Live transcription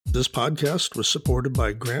This podcast was supported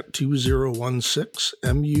by Grant 2016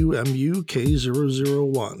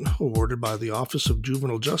 MUMUK001, awarded by the Office of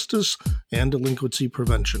Juvenile Justice and Delinquency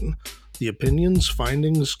Prevention. The opinions,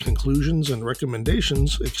 findings, conclusions, and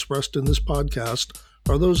recommendations expressed in this podcast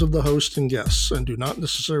are those of the host and guests and do not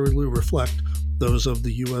necessarily reflect those of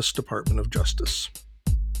the U.S. Department of Justice.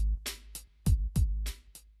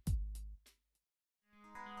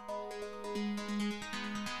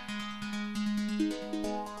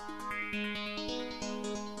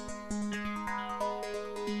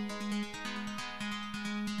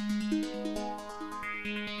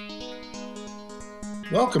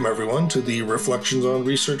 Welcome, everyone, to the Reflections on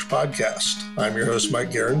Research podcast. I'm your host,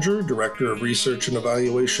 Mike Geringer, Director of Research and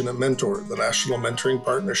Evaluation at Mentor, the National Mentoring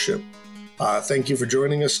Partnership. Thank you for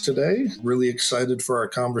joining us today. Really excited for our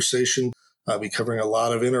conversation. I'll be covering a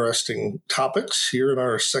lot of interesting topics here in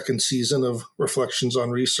our second season of Reflections on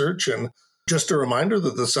Research. And just a reminder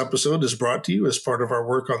that this episode is brought to you as part of our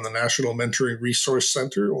work on the National Mentoring Resource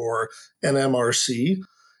Center, or NMRC.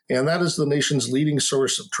 And that is the nation's leading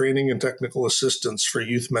source of training and technical assistance for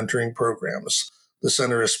youth mentoring programs. The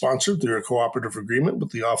center is sponsored through a cooperative agreement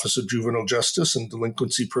with the Office of Juvenile Justice and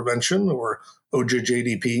Delinquency Prevention, or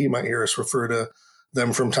OJJDP. You might hear us refer to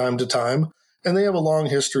them from time to time. And they have a long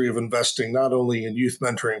history of investing not only in youth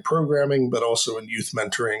mentoring programming, but also in youth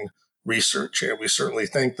mentoring research. And we certainly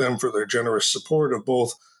thank them for their generous support of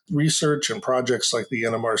both research and projects like the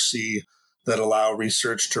NMRC that allow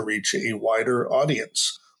research to reach a wider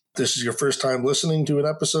audience. If this is your first time listening to an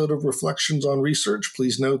episode of Reflections on Research,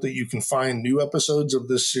 please note that you can find new episodes of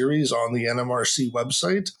this series on the NMRC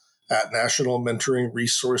website at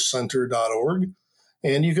nationalmentoringresourcecenter.org.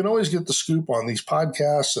 And you can always get the scoop on these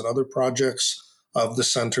podcasts and other projects of the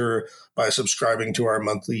center by subscribing to our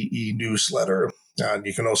monthly e-newsletter. And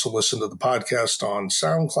you can also listen to the podcast on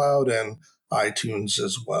SoundCloud and iTunes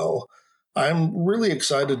as well. I'm really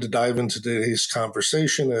excited to dive into today's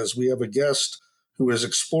conversation as we have a guest who has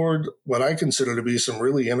explored what I consider to be some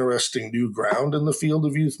really interesting new ground in the field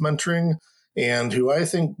of youth mentoring, and who I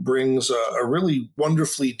think brings a really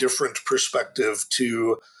wonderfully different perspective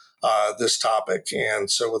to this topic.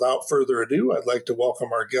 And so without further ado, I'd like to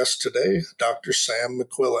welcome our guest today, Dr. Sam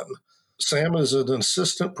McQuillin. Sam is an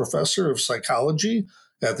assistant professor of psychology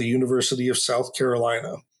at the University of South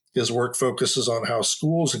Carolina. His work focuses on how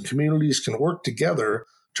schools and communities can work together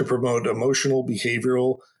to promote emotional,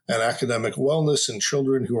 behavioral, and academic wellness in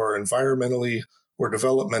children who are environmentally or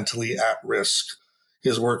developmentally at risk.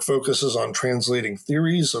 His work focuses on translating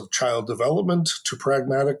theories of child development to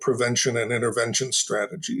pragmatic prevention and intervention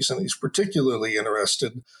strategies, and he's particularly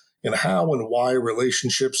interested in how and why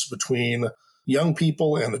relationships between young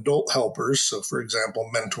people and adult helpers, so for example,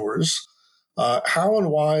 mentors, how and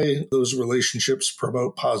why those relationships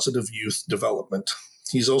promote positive youth development.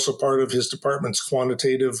 He's also part of his department's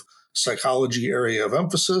quantitative psychology area of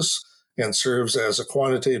emphasis and serves as a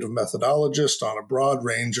quantitative methodologist on a broad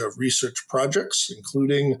range of research projects,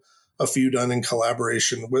 including a few done in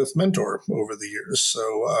collaboration with Mentor over the years.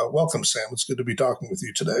 So welcome, Sam. It's good to be talking with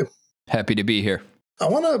you today. Happy to be here. I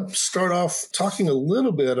want to start off talking a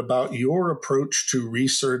little bit about your approach to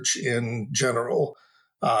research in general.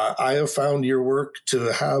 I have found your work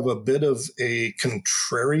to have a bit of a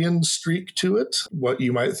contrarian streak to it, what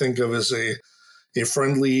you might think of as a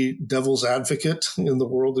friendly devil's advocate in the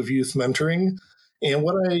world of youth mentoring. And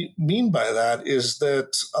what I mean by that is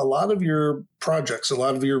that a lot of your projects, a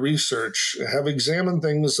lot of your research have examined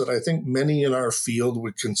things that I think many in our field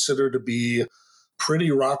would consider to be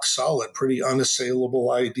pretty rock solid, pretty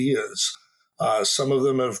unassailable ideas. Some of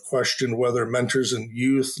them have questioned whether mentors and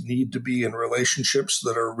youth need to be in relationships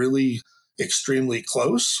that are really extremely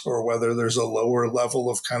close, or whether there's a lower level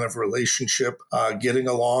of kind of relationship getting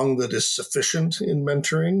along that is sufficient in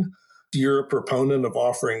mentoring. You're a proponent of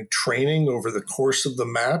offering training over the course of the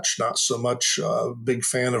match, not so much a big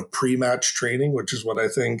fan of pre-match training, which is what I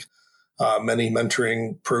think many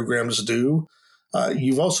mentoring programs do.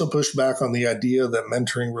 You've also pushed back on the idea that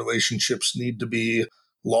mentoring relationships need to be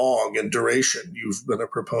long in duration. You've been a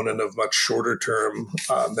proponent of much shorter term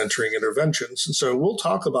mentoring interventions. And so we'll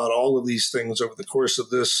talk about all of these things over the course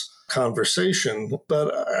of this conversation.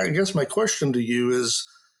 But I guess my question to you is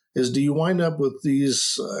do you wind up with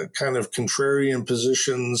these kind of contrarian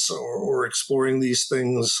positions or exploring these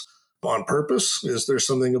things on purpose? Is there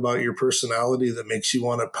something about your personality that makes you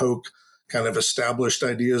want to poke kind of established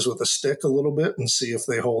ideas with a stick a little bit and see if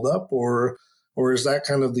they hold up? Or is that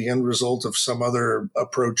kind of the end result of some other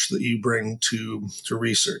approach that you bring to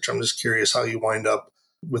research? I'm just curious how you wind up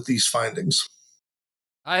with these findings.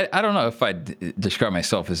 I don't know if I'd describe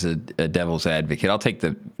myself as a devil's advocate. I'll take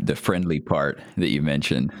the friendly part that you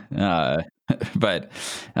mentioned. But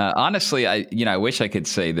honestly, I wish I could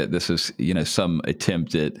say that this was some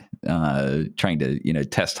attempt at trying to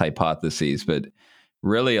test hypotheses, but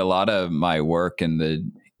really a lot of my work and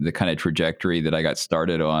the kind of trajectory that I got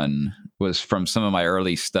started on was from some of my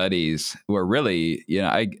early studies, where really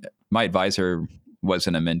I my advisor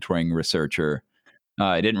wasn't a mentoring researcher.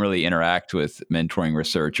 I didn't really interact with mentoring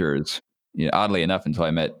researchers, oddly enough, until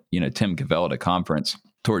I met Tim Cavell at a conference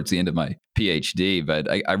towards the end of my PhD. But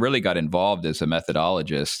I really got involved as a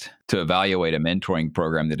methodologist to evaluate a mentoring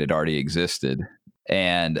program that had already existed.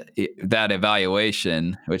 And that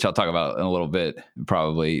evaluation, which I'll talk about in a little bit,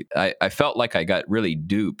 probably, I felt like I got really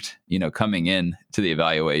duped, coming in to the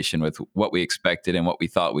evaluation with what we expected and what we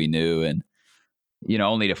thought we knew. And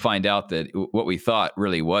only to find out that what we thought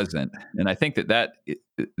really wasn't. And I think that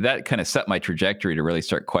kind of set my trajectory to really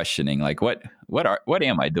start questioning, like, what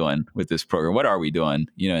am I doing with this program? What are we doing,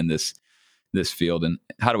 in this field, and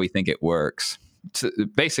how do we think it works? So the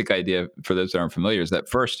basic idea for those that aren't familiar is that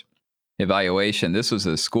first evaluation, this was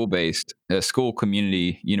a school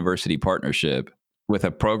community university partnership with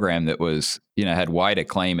a program that was, had wide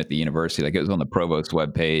acclaim at the university. Like, it was on the provost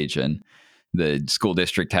webpage, and the school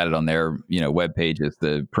district had it on their, webpage as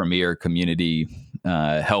the premier community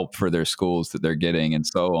help for their schools that they're getting, and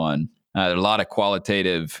so on. A lot of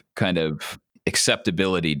qualitative kind of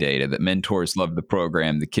acceptability data that mentors love the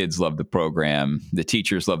program, the kids love the program, the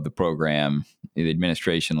teachers love the program, the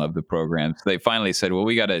administration loved the program. So they finally said, well,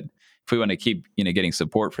 if we want to keep, getting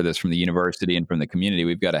support for this from the university and from the community,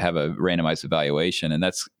 we've got to have a randomized evaluation. And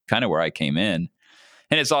that's kind of where I came in.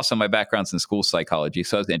 And it's also my background's in school psychology,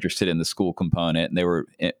 so I was interested in the school component. And they were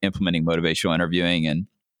implementing motivational interviewing and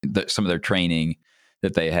some of their training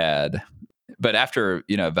that they had. But after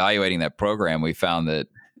evaluating that program, we found that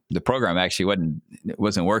the program actually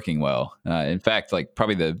wasn't working well. In fact, like,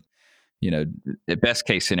 probably the best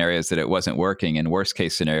case scenarios that it wasn't working, and worst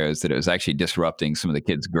case scenarios that it was actually disrupting some of the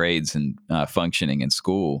kids' grades and functioning in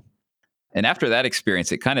school. And after that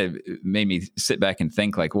experience, it kind of made me sit back and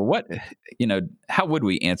think, like, well, how would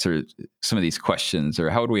we answer some of these questions, or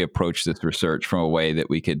how would we approach this research from a way that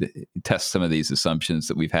we could test some of these assumptions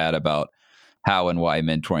that we've had about how and why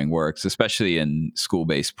mentoring works, especially in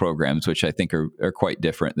school-based programs, which I think are quite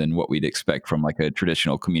different than what we'd expect from like a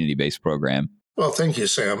traditional community-based program. Well, thank you,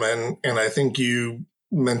 Sam. And I think you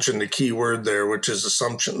mentioned a key word there, which is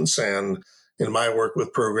assumptions. And in my work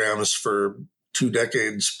with programs for 2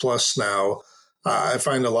 decades plus now, I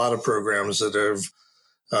find a lot of programs that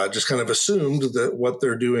have just kind of assumed that what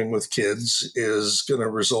they're doing with kids is going to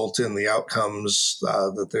result in the outcomes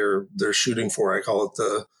that they're shooting for. I call it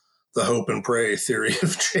the hope and pray theory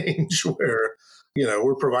of change, where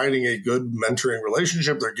we're providing a good mentoring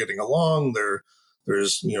relationship. They're getting along.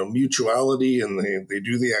 There's mutuality, and they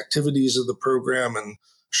do the activities of the program, and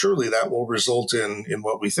surely that will result in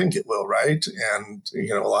what we think it will, right? And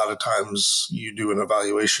a lot of times you do an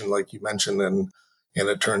evaluation like you mentioned, and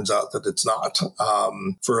it turns out that it's not,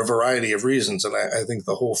 for a variety of reasons. And I think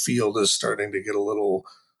the whole field is starting to get a little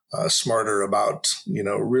smarter about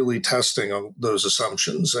really testing on those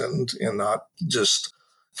assumptions, and not just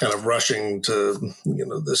kind of rushing to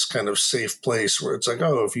this kind of safe place where it's like,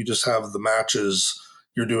 oh, if you just have the matches,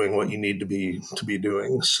 you're doing what you need to be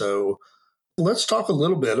doing. So let's talk a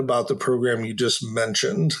little bit about the program you just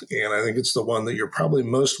mentioned. And I think it's the one that you're probably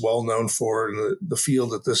most well known for in the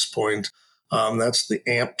field at this point. That's the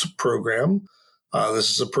AMPed program.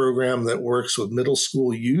 This is a program that works with middle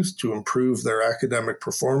school youth to improve their academic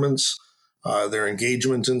performance, their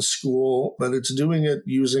engagement in school, but it's doing it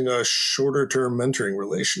using a shorter term mentoring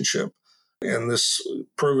relationship. And this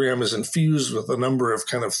program is infused with a number of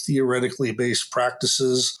kind of theoretically based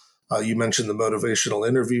practices. You mentioned the motivational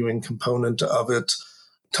interviewing component of it.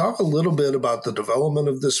 Talk a little bit about the development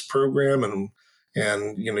of this program,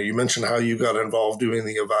 and you mentioned how you got involved doing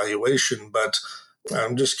the evaluation, but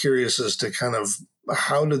I'm just curious as to kind of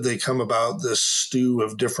how did they come about this stew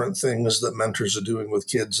of different things that mentors are doing with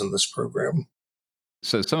kids in this program?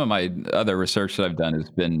 So some of my other research that I've done has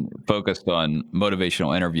been focused on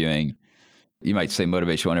motivational interviewing. You might say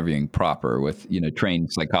motivational interviewing proper, with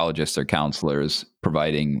trained psychologists or counselors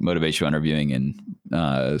providing motivational interviewing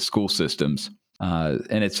in school systems.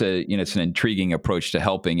 And it's an intriguing approach to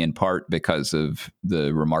helping, in part because of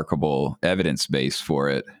the remarkable evidence base for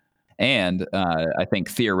it. And I think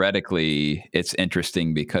theoretically it's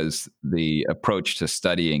interesting because the approach to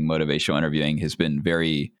studying motivational interviewing has been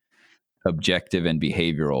very objective and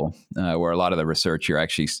behavioral, where a lot of the research here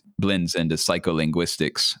actually blends into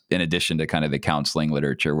psycholinguistics in addition to kind of the counseling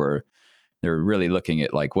literature, where They're really looking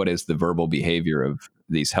at like what is the verbal behavior of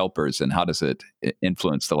these helpers and how does it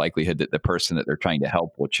influence the likelihood that the person that they're trying to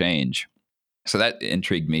help will change. So that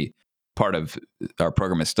intrigued me. Part of our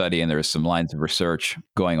program of study, and there was some lines of research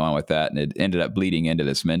going on with that, and it ended up bleeding into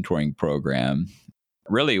this mentoring program.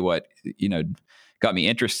 Really, what got me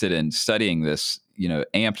interested in studying this,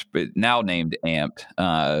 AMPed, but now named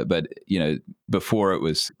AMPed, but before it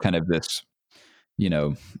was kind of this,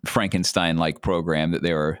 Frankenstein-like program that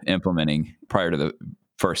they were implementing prior to the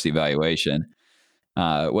first evaluation,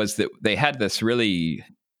 was that they had this really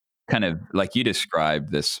kind of like you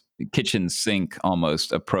described, this kitchen sink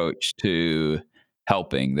almost approach to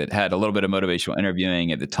helping that had a little bit of motivational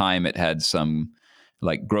interviewing. At the time, it had some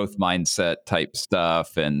like growth mindset type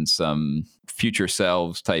stuff and some future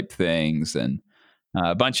selves type things and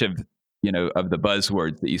a bunch of of the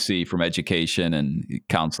buzzwords that you see from education and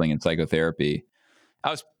counseling and psychotherapy. I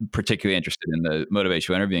was particularly interested in the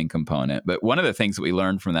motivational interviewing component. But one of the things that we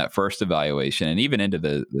learned from that first evaluation and even into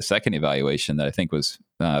the second evaluation that I think was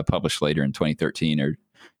published later in 2013 or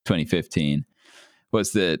 2015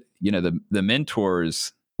 was that, the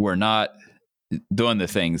mentors were not doing the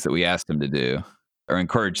things that we asked them to do or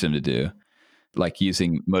encouraged them to do, like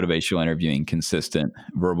using motivational interviewing, consistent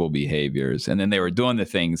verbal behaviors. And then they were doing the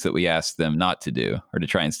things that we asked them not to do or to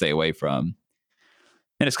try and stay away from.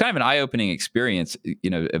 And it's kind of an eye-opening experience,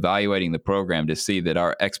 evaluating the program to see that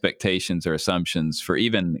our expectations or assumptions for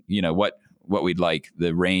even, what we'd like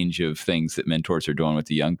the range of things that mentors are doing with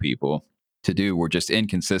the young people to do were just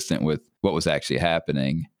inconsistent with what was actually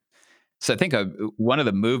happening. So I think one of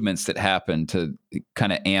the movements that happened to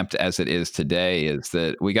kind of amped as it is today is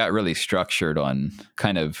that we got really structured on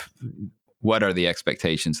kind of what are the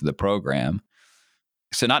expectations of the program.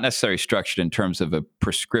 So not necessarily structured in terms of a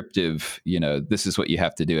prescriptive, this is what you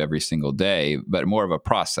have to do every single day, but more of a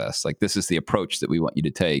process. Like this is the approach that we want you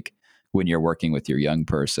to take when you're working with your young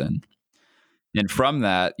person. And from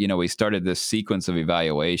that, we started this sequence of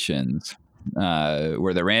evaluations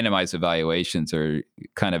where the randomized evaluations are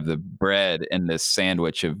kind of the bread in this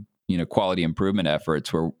sandwich of, quality improvement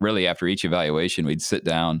efforts where really after each evaluation, we'd sit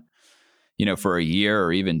down, for a year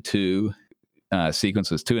or even two. Sequence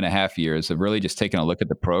was 2.5 years of really just taking a look at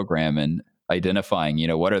the program and identifying,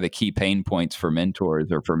 what are the key pain points for mentors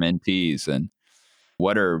or for mentees, and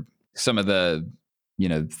what are some of the,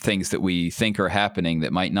 things that we think are happening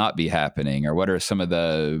that might not be happening, or what are some of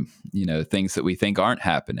the, things that we think aren't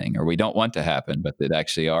happening or we don't want to happen, but that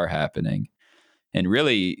actually are happening. And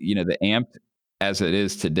really, the AMP as it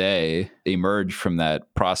is today emerged from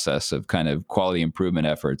that process of kind of quality improvement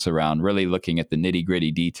efforts around really looking at the nitty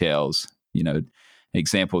gritty details.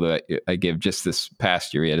 Example that I give just this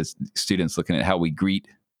past year, we had students looking at how we greet,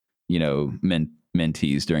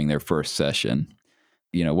 mentees during their first session.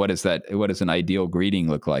 What does an ideal greeting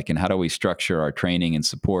look like? And how do we structure our training and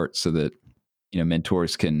support so that,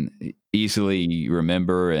 mentors can easily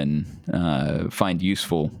remember and find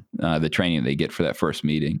useful the training they get for that first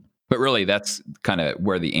meeting. But really, that's kind of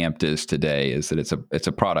where the AMPed is today, is that it's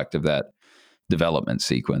a product of that development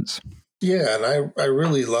sequence. Yeah, and I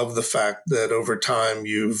really love the fact that over time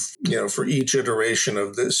you've, for each iteration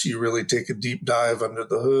of this, you really take a deep dive under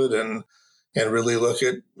the hood and really look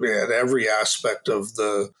at every aspect of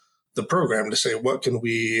the program to say what can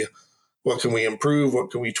we improve,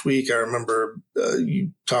 what can we tweak. I remember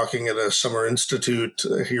you talking at a summer institute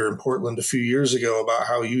here in Portland a few years ago about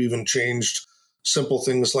how you even changed simple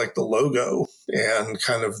things like the logo and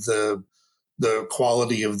kind of the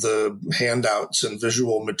quality of the handouts and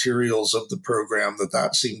visual materials of the program,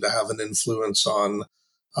 that seemed to have an influence on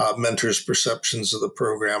mentors' perceptions of the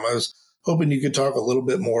program. I was hoping you could talk a little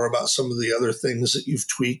bit more about some of the other things that you've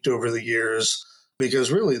tweaked over the years,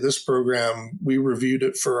 because really this program, we reviewed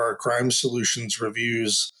it for our crime solutions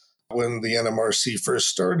reviews when the NMRC first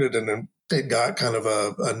started, and it got kind of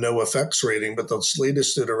a no effects rating, but this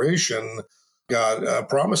latest iteration got a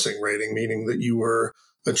promising rating, meaning that you were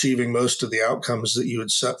achieving most of the outcomes that you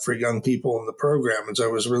had set for young people in the program. And so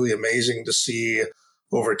it was really amazing to see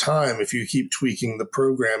over time, if you keep tweaking the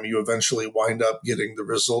program, you eventually wind up getting the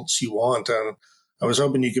results you want. And I was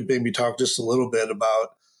hoping you could maybe talk just a little bit about,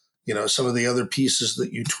 some of the other pieces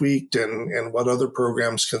that you tweaked and what other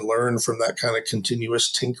programs can learn from that kind of continuous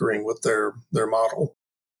tinkering with their model.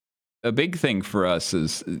 A big thing for us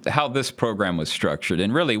is how this program was structured.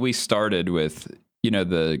 And really, we started with,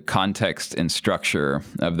 the context and structure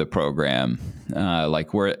of the program.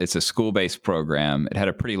 Like where it's a school-based program, it had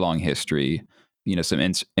a pretty long history,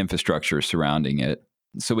 some infrastructure surrounding it.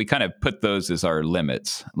 So we kind of put those as our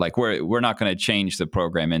limits. Like we're not going to change the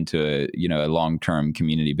program into a long-term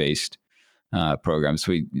community-based program.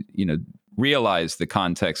 So we realized the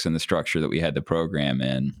context and the structure that we had the program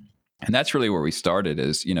in. And that's really where we started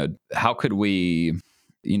is, how could we,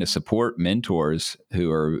 support mentors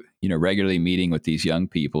who are, regularly meeting with these young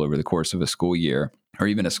people over the course of a school year or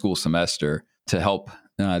even a school semester to help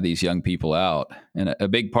these young people out. And a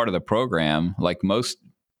big part of the program, like most,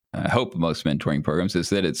 I hope most mentoring programs, is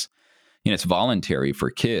that it's voluntary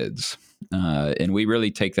for kids. And we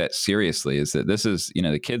really take that seriously, is that this is,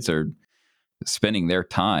 the kids are spending their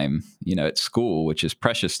time, at school, which is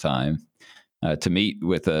precious time, to meet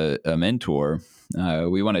with a mentor.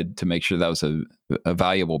 We wanted to make sure that was a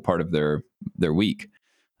valuable part of their week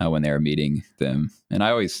when they were meeting them. And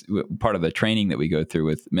part of the training that we go through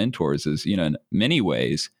with mentors is, in many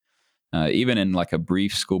ways, even in like a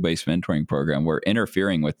brief school-based mentoring program, we're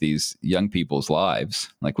interfering with these young people's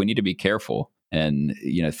lives. Like we need to be careful and,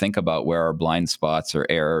 think about where our blind spots or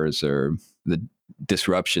errors or the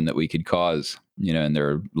disruption that we could cause, in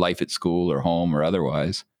their life at school or home or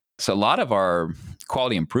otherwise. So a lot of our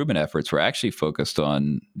quality improvement efforts were actually focused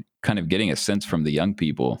on kind of getting a sense from the young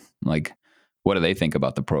people, like what do they think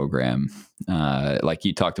about the program? Like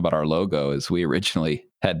you talked about our logo, as we originally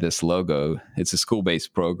had this logo. It's a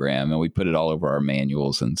school-based program, and we put it all over our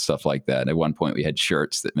manuals and stuff like that. And at one point, we had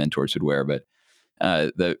shirts that mentors would wear, but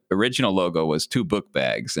the original logo was 2 book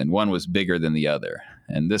bags, and one was bigger than the other.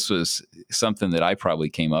 And this was something that I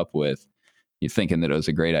probably came up with, you thinking that it was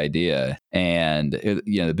a great idea. And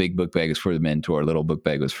the big book bag was for the mentor, little book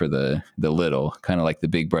bag was for the little, kind of like the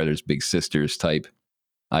big brothers, big sisters type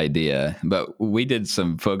idea. But we did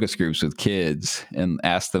some focus groups with kids and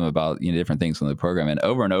asked them about different things on the program, and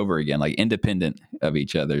over again, like independent of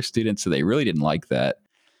each other, students, so they really didn't like that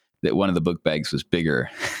one of the book bags was bigger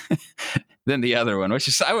than the other one, which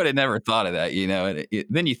is, I would have never thought of that, And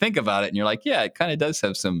then you think about it and you're like, yeah, it kind of does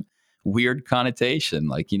have some weird connotation.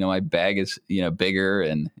 Like, my bag is, bigger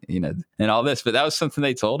and, and all this, but that was something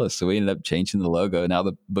they told us. So we ended up changing the logo. Now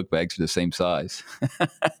the book bags are the same size,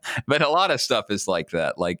 but a lot of stuff is like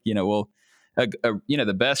that. Like, I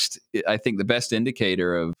think the best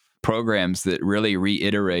indicator of programs that really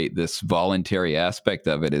reiterate this voluntary aspect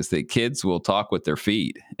of it is that kids will talk with their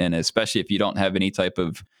feet. And especially if you don't have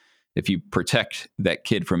if you protect that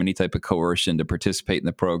kid from any type of coercion to participate in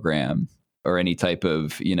the program or any type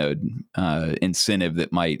of, incentive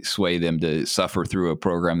that might sway them to suffer through a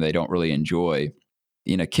program they don't really enjoy.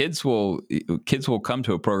 Kids will come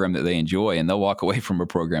to a program that they enjoy, and they'll walk away from a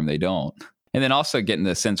program they don't. And then also getting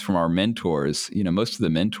the sense from our mentors, most of the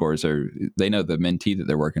mentors they know the mentee that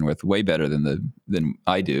they're working with way better than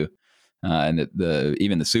I do. And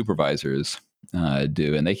even the supervisors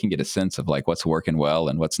do. And they can get a sense of like what's working well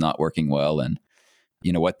and what's not working well, and,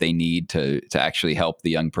 what they need to actually help the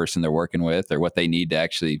young person they're working with, or what they need to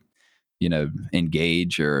actually,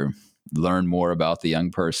 engage or learn more about the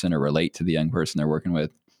young person or relate to the young person they're working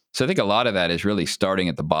with. So I think a lot of that is really starting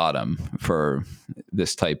at the bottom for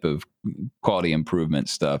this type of quality improvement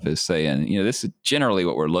stuff, is saying, this is generally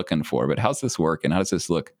what we're looking for, but how's this work and how does this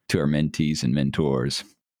look to our mentees and mentors?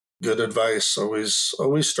 Good advice.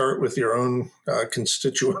 Always start with your own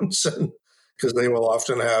constituents, and because they will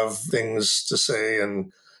often have things to say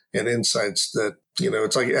and insights that,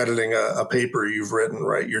 it's like editing a paper you've written,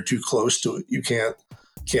 right? You're too close to it. You can't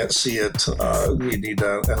see it. You need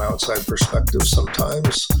an outside perspective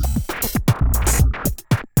sometimes.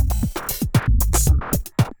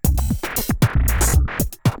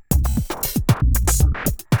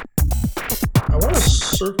 I want to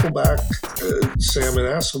circle back, Sam, and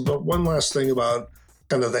ask about one last thing about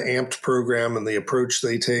kind of the AMPed program and the approach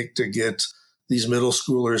they take to get these middle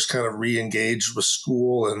schoolers kind of re-engaged with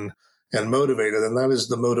school and motivated, and that is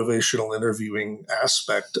the motivational interviewing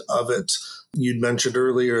aspect of it. You'd mentioned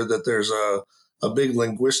earlier that there's a big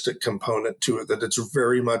linguistic component to it, that it's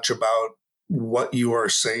very much about what you are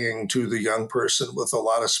saying to the young person with a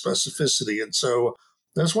lot of specificity. And so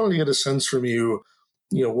I just wanted to get a sense from you,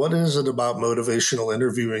 what is it about motivational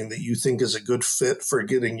interviewing that you think is a good fit for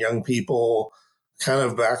getting young people kind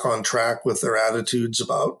of back on track with their attitudes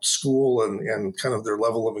about school and kind of their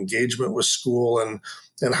level of engagement with school, and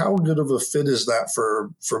how good of a fit is that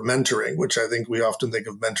for mentoring, which I think we often think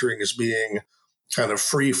of mentoring as being kind of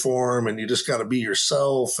free form and you just got to be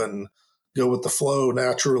yourself and go with the flow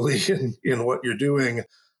naturally in what you're doing.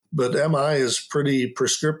 But MI is pretty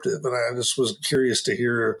prescriptive, and I just was curious to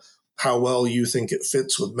hear how well you think it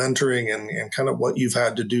fits with mentoring and kind of what you've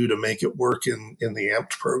had to do to make it work in the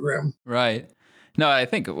AMPed program. Right. No, I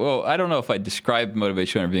think, well, I don't know if I describe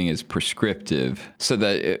motivational interviewing as prescriptive. So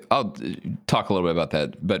I'll talk a little bit about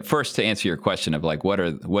that. But first, to answer your question of like, what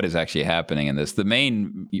is actually happening in this, the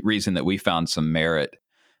main reason that we found some merit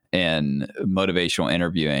in motivational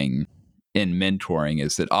interviewing in mentoring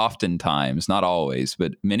is that oftentimes, not always,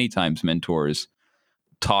 but many times mentors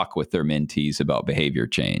talk with their mentees about behavior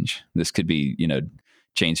change. This could be,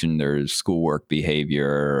 changing their schoolwork behavior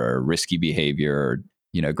or risky behavior or,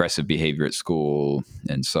 aggressive behavior at school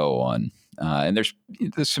and so on. And there's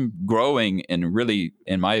some growing and really,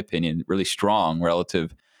 in my opinion, really strong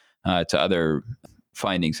relative to other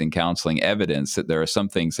findings in counseling evidence that there are some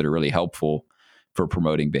things that are really helpful for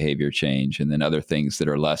promoting behavior change, and then other things that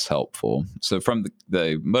are less helpful. So, from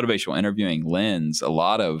the motivational interviewing lens, a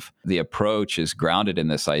lot of the approach is grounded in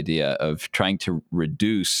this idea of trying to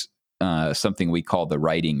reduce something we call the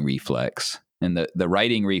writing reflex. And the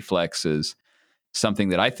writing reflex is something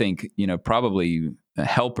that I think, probably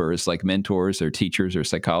helpers like mentors or teachers or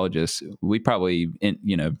psychologists, we probably,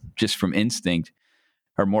 just from instinct,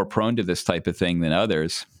 are more prone to this type of thing than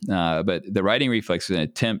others. But the writing reflex is an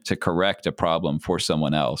attempt to correct a problem for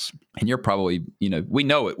someone else. And you're probably, we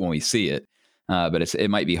know it when we see it, but it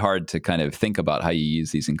might be hard to kind of think about how you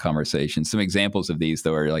use these in conversations. Some examples of these,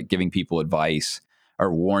 though, are like giving people advice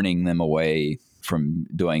or warning them away from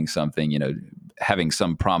doing something, having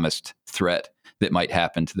some promised threat that might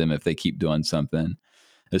happen to them if they keep doing something.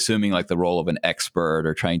 Assuming like the role of an expert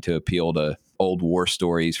or trying to appeal to old war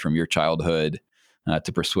stories from your childhood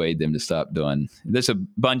to persuade them to stop doing. There's a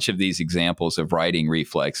bunch of these examples of writing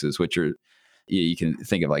reflexes, which are, you can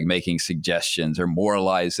think of like making suggestions or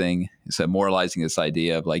moralizing. So moralizing this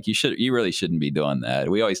idea of like, you really shouldn't be doing that.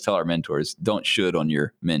 We always tell our mentors, don't should on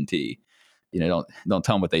your mentee. Don't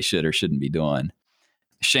tell them what they should or shouldn't be doing.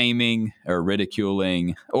 Shaming or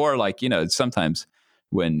ridiculing, or like, sometimes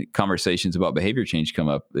when conversations about behavior change come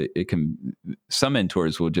up, some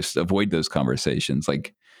mentors will just avoid those conversations.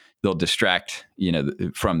 Like they'll distract,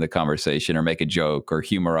 from the conversation or make a joke or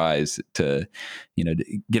humorize to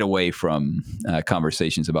get away from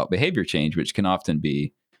conversations about behavior change, which can often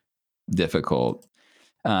be difficult.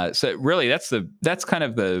 So really, that's kind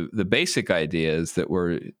of the basic idea is that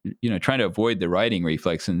we're trying to avoid the writing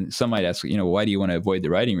reflex. And some might ask, why do you want to avoid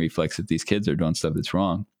the writing reflex if these kids are doing stuff that's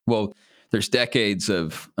wrong? Well, there's decades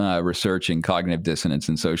of research in cognitive dissonance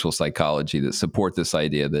and social psychology that support this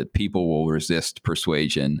idea that people will resist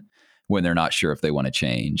persuasion when they're not sure if they want to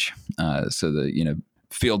change. So the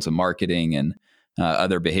fields of marketing and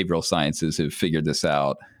other behavioral sciences have figured this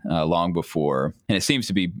out long before, and it seems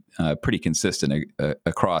to be pretty consistent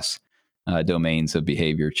across domains of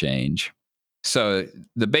behavior change. So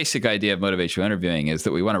the basic idea of motivational interviewing is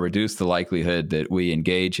that we want to reduce the likelihood that we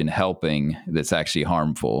engage in helping that's actually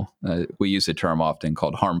harmful. We use a term often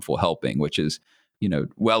called harmful helping, which is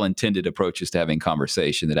well-intended approaches to having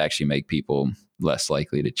conversation that actually make people less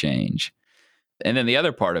likely to change. And then the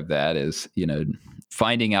other part of that is,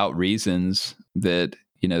 finding out reasons that,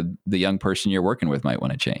 the young person you're working with might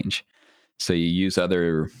want to change. So you use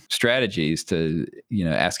other strategies to,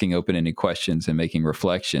 asking open-ended questions and making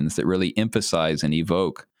reflections that really emphasize and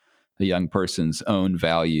evoke the young person's own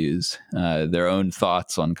values, their own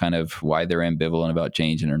thoughts on kind of why they're ambivalent about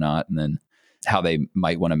changing or not, and then how they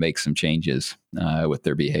might want to make some changes with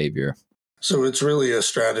their behavior. So it's really a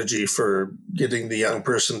strategy for getting the young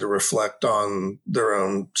person to reflect on their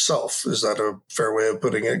own self. Is that a fair way of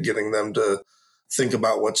putting it? Getting them to think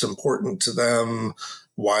about what's important to them,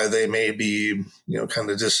 why they may be, kind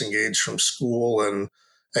of disengaged from school, and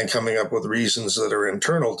coming up with reasons that are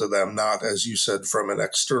internal to them, not, as you said, from an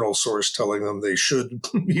external source telling them they should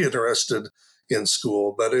be interested in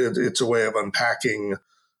school. But it's a way of unpacking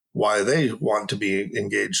why they want to be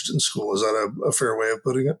engaged in school. Is that a fair way of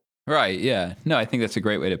putting it? Right. Yeah. No, I think that's a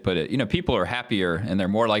great way to put it. People are happier and they're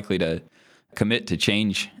more likely to commit to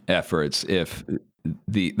change efforts if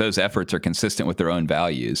those efforts are consistent with their own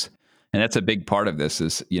values. And that's a big part of this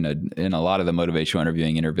is, in a lot of the motivational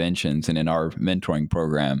interviewing interventions and in our mentoring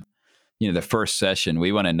program, the first session,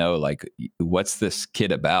 we want to know, like, what's this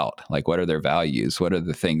kid about? Like, what are their values? What are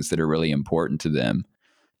the things that are really important to them?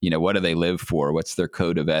 What do they live for? What's their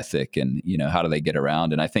code of ethic? And, how do they get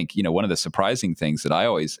around? And I think, one of the surprising things that I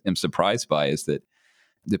always am surprised by is that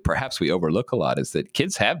perhaps we overlook a lot is that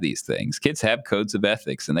kids have these things. Kids have codes of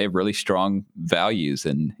ethics and they have really strong values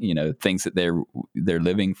and, things that they're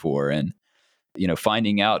living for. And,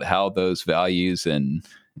 finding out how those values and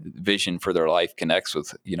vision for their life connects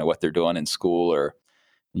with, what they're doing in school or,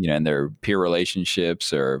 in their peer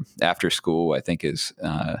relationships or after school, I think is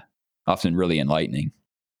often really enlightening.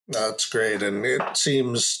 That's great. And it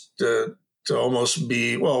seems to almost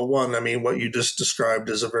be, well, one, I mean, what you just described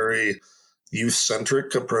is a very youth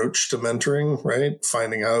centric approach to mentoring, right?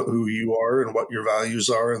 Finding out who you are and what your values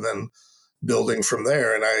are, and then building from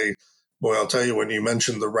there. And boy, I'll tell you, when you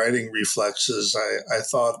mentioned the writing reflexes, I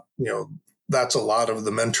thought, that's a lot of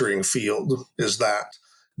the mentoring field, is that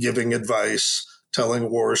giving advice,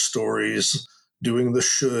 telling war stories, doing the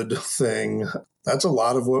should thing. That's a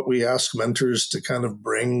lot of what we ask mentors to kind of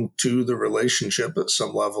bring to the relationship at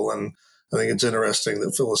some level. And I think it's interesting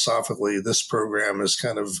that philosophically, this program is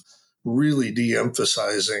kind of really de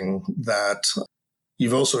emphasizing that.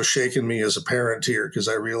 You've also shaken me as a parent here because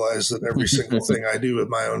I realize that every single thing I do with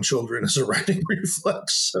my own children is a writing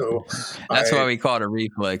reflex. So That's I, why we call it a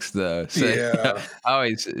reflex, though. So yeah,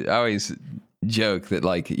 I always joke that,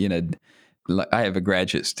 like, I have a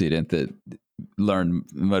graduate student that learned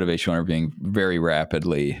motivational interviewing very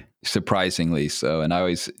rapidly, surprisingly so. And I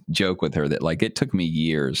always joke with her that, like, it took me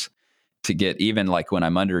years to get, even like when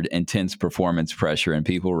I'm under intense performance pressure and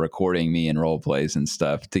people recording me in role plays and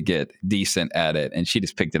stuff, to get decent at it. And she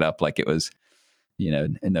just picked it up like it was,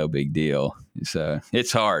 no big deal. So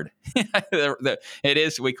it's hard. It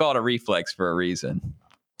is. We call it a reflex for a reason.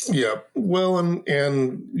 yeah. Well,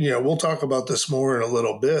 and we'll talk about this more in a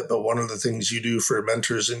little bit. But one of the things you do for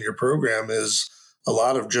mentors in your program is a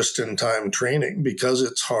lot of just-in-time training because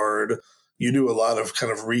it's hard. You do a lot of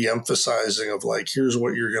kind of re-emphasizing of like, here's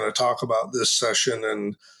what you're going to talk about this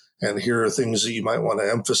session, and here are things that you might want to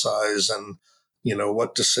emphasize, and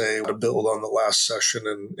what to say to build on the last session,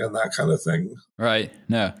 and that kind of thing. Right.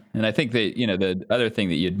 No. And I think that, the other thing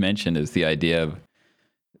that you'd mentioned is the idea of,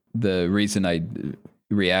 the reason I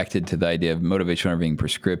reacted to the idea of motivational being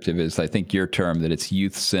prescriptive is, I think your term, that it's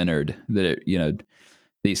youth centered, that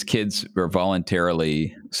these kids are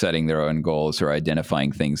voluntarily setting their own goals or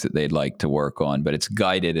identifying things that they'd like to work on, but it's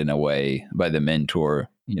guided in a way by the mentor,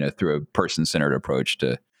 through a person centered approach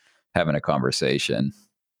to having a conversation.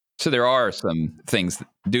 So there are some things,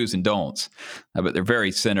 do's and don'ts, but they're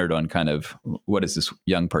very centered on kind of, what does this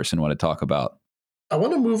young person want to talk about? I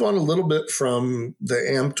want to move on a little bit from the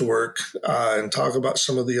AMPed work and talk about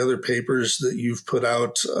some of the other papers that you've put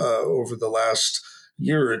out over the last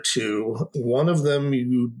year or two. One of them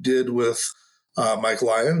you did with Mike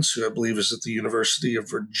Lyons, who I believe is at the University of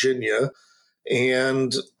Virginia.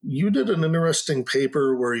 And you did an interesting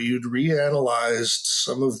paper where you'd reanalyzed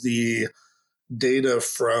some of the data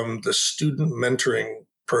from the student mentoring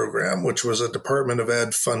program, which was a Department of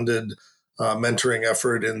Ed funded mentoring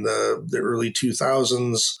effort in the early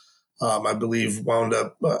 2000s. I believe wound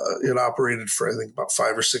up, it operated for, I think, about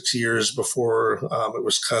 5 or 6 years before it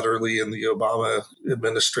was cut early in the Obama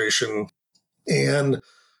administration. And,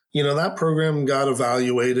 that program got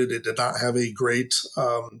evaluated. It did not have a great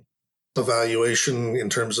evaluation in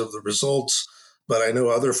terms of the results. But I know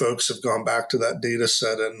other folks have gone back to that data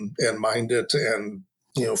set and mined it, and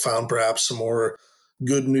found perhaps some more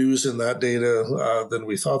good news in that data than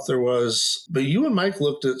we thought there was. But you and Mike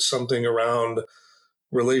looked at something around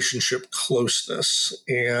relationship closeness,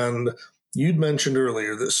 and you'd mentioned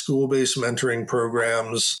earlier that school-based mentoring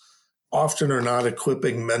programs often are not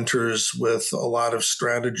equipping mentors with a lot of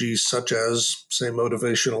strategies, such as, say,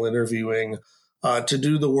 motivational interviewing, to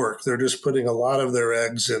do the work. They're just putting a lot of their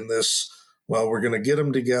eggs in this. Well, we're going to get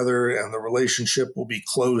them together, and the relationship will be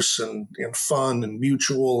close and fun and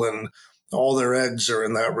mutual, and all their eggs are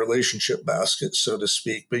in that relationship basket, so to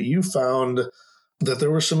speak. But you found that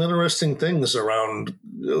there were some interesting things around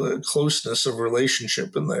closeness of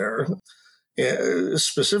relationship in there.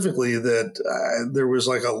 Specifically, that there was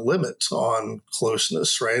like a limit on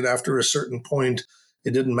closeness, right? After a certain point,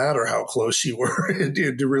 it didn't matter how close you were.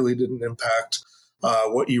 It really didn't impact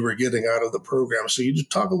what you were getting out of the program. So you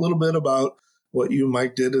just talk a little bit about what you,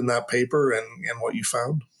 Mike, did in that paper and what you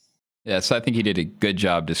found. Yeah, so I think he did a good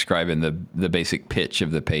job describing the basic pitch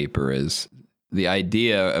of the paper. Is the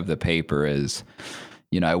idea of the paper is,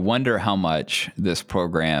 I wonder how much this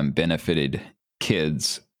program benefited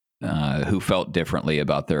kids who felt differently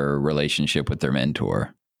about their relationship with their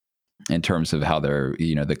mentor, in terms of how they're,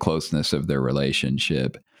 the closeness of their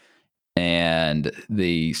relationship. And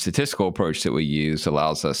the statistical approach that we use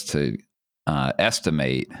allows us to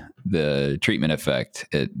estimate the treatment effect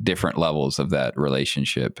at different levels of that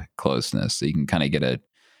relationship closeness. So you can kind of get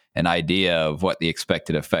an idea of what the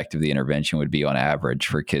expected effect of the intervention would be on average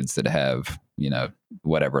for kids that have,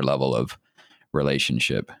 whatever level of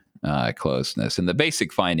relationship closeness. And the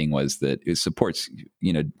basic finding was that it supports,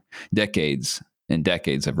 decades and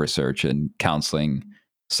decades of research in counseling,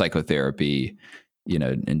 psychotherapy,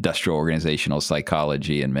 industrial organizational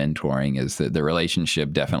psychology, and mentoring, is that the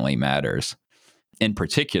relationship definitely matters. In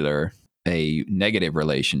particular, a negative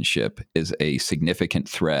relationship is a significant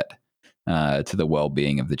threat to the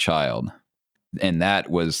well-being of the child. And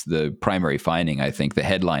that was the primary finding. I think the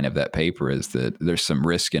headline of that paper is that there's some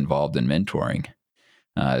risk involved in mentoring.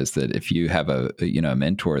 is that if you have a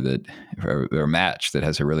mentor that or a match that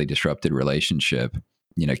has a really disrupted relationship,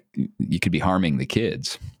 you could be harming the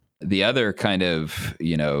kids. The other kind of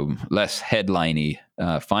less headliney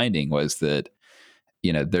finding was that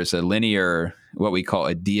there's a linear, what we call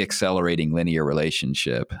a deaccelerating linear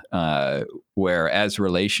relationship, where as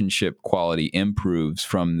relationship quality improves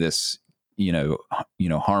from this,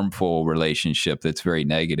 harmful relationship that's very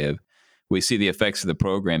negative, we see the effects of the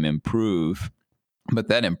program improve, but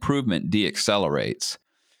that improvement deaccelerates.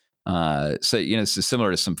 So, this is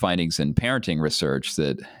similar to some findings in parenting research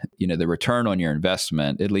that, the return on your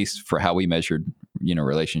investment, at least for how we measured,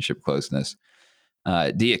 relationship closeness,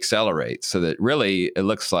 deaccelerate, so that really it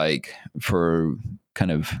looks like for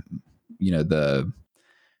kind of the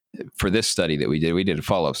for this study that we did a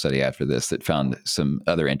follow-up study after this that found some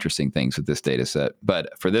other interesting things with this data set.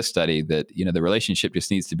 But for this study, that the relationship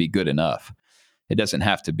just needs to be good enough. It doesn't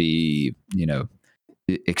have to be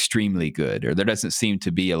extremely good, or there doesn't seem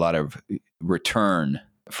to be a lot of return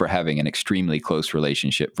for having an extremely close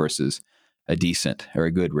relationship versus a decent or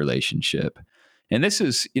a good relationship. And this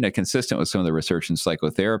is, consistent with some of the research in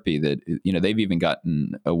psychotherapy that, they've even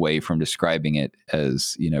gotten away from describing it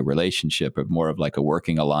as, relationship, of more of like a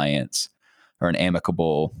working alliance or an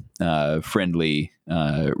amicable, friendly,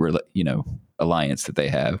 alliance that they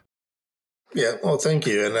have. Yeah, well, thank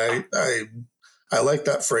you. And I like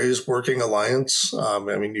that phrase, working alliance. I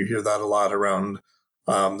mean, you hear that a lot around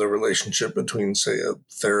the relationship between, say, a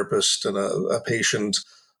therapist and a patient.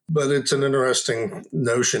 But it's an interesting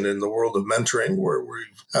notion in the world of mentoring where we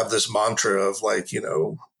have this mantra of like,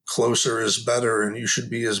 closer is better, and you should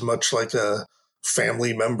be as much like a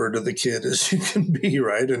family member to the kid as you can be,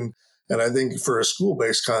 right? And I think for a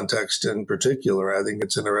school-based context in particular, I think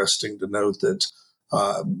it's interesting to note that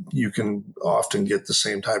you can often get the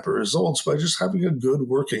same type of results by just having a good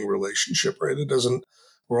working relationship, right? It doesn't,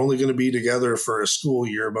 we're only going to be together for a school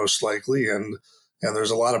year most likely. And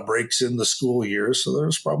there's a lot of breaks in the school year. So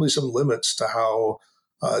there's probably some limits to how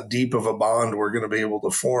deep of a bond we're going to be able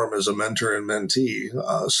to form as a mentor and mentee.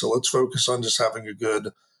 So let's focus on just having a good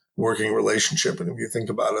working relationship. And if you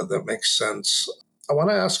think about it, that makes sense. I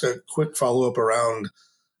want to ask a quick follow up around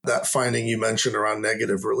that finding you mentioned around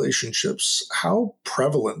negative relationships. How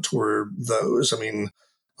prevalent were those? I mean,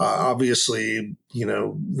 obviously,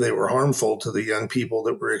 they were harmful to the young people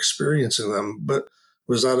that were experiencing them, but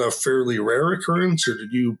was that a fairly rare occurrence, or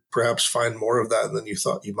did you perhaps find more of that than you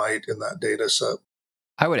thought you might in that data set?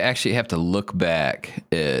 I would actually have to look back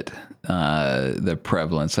at the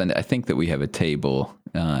prevalence, and I think that we have a table,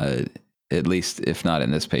 at least if not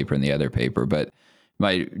in this paper, in the other paper. But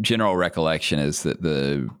my general recollection is that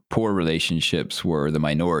the poor relationships were the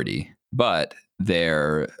minority, but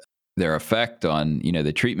their effect on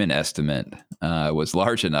the treatment estimate was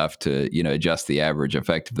large enough to adjust the average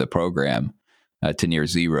effect of the program to near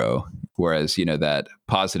zero. Whereas, that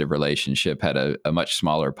positive relationship had a much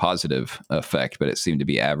smaller positive effect, but it seemed to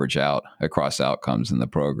be average out across outcomes in the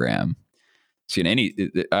program. So,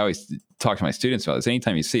 I always talk to my students about this.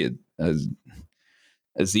 Anytime you see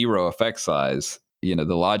a zero effect size, the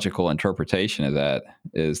logical interpretation of that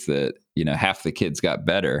is that, half the kids got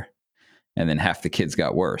better and then half the kids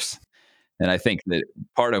got worse. And I think that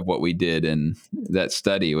part of what we did in that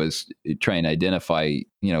study was try and identify,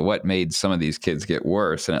 what made some of these kids get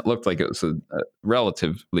worse. And it looked like it was a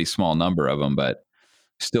relatively small number of them, but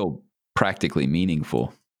still practically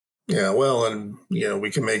meaningful. Yeah, well, and we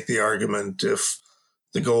can make the argument if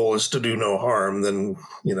the goal is to do no harm, then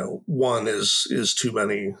one is too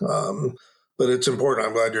many. But it's important.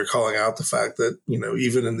 I'm glad you're calling out the fact that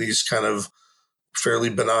even in these kind of fairly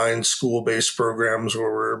benign school-based programs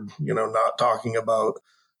where we're not talking about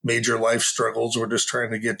major life struggles, we're just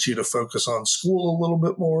trying to get you to focus on school a little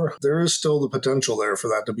bit more. There is still the potential there for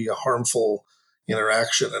that to be a harmful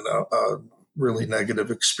interaction and a really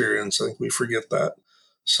negative experience. I think we forget that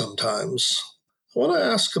sometimes. I want to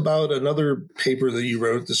ask about another paper that you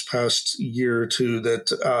wrote this past year or two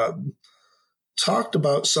that talked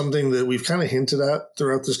about something that we've kind of hinted at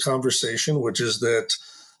throughout this conversation, which is that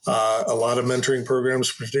a lot of mentoring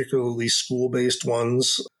programs, particularly school-based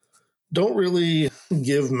ones, don't really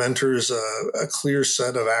give mentors a clear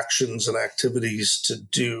set of actions and activities to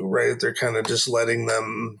do, right? They're kind of just letting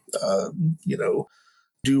them,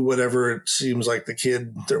 do whatever it seems like the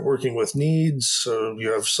kid they're working with needs. So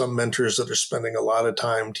you have some mentors that are spending a lot of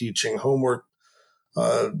time teaching homework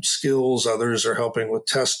skills. Others are helping with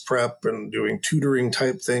test prep and doing tutoring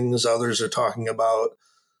type things. Others are talking about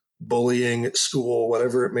bullying at school,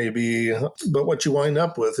 whatever it may be. But what you wind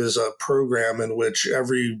up with is a program in which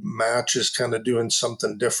every match is kind of doing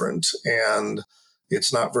something different. And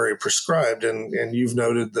it's not very prescribed. And you've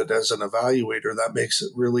noted that as an evaluator, that makes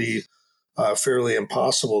it really fairly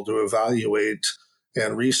impossible to evaluate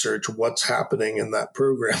and research what's happening in that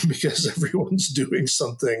program because everyone's doing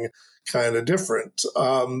something kind of different.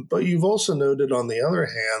 But you've also noted, on the other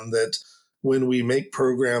hand, that when we make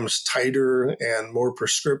programs tighter and more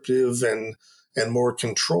prescriptive and more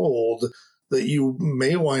controlled, that you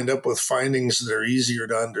may wind up with findings that are easier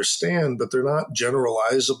to understand, but they're not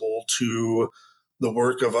generalizable to the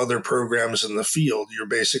work of other programs in the field. You're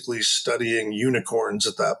basically studying unicorns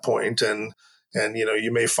at that point, and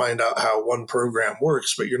you may find out how one program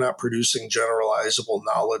works, but you're not producing generalizable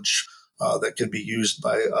knowledge that can be used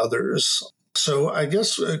by others. So I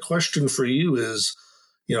guess a question for you is,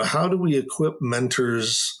 how do we equip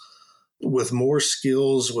mentors with more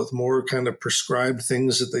skills, with more kind of prescribed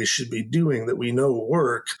things that they should be doing that we know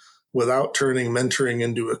work, without turning mentoring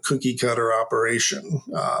into a cookie cutter operation?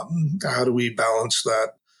 How do we balance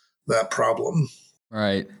that problem?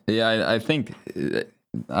 Right. Yeah, I think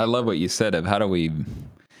I love what you said of how do we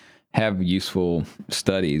have useful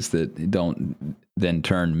studies that don't then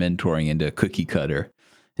turn mentoring into a cookie cutter.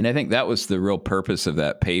 And I think that was the real purpose of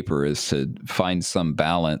that paper, is to find some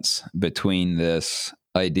balance between this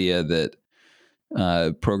idea that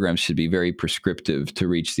programs should be very prescriptive to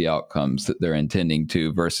reach the outcomes that they're intending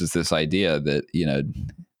to, versus this idea that,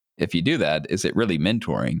 if you do that, is it really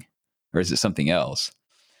mentoring or is it something else?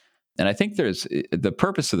 And I think the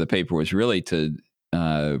purpose of the paper was really to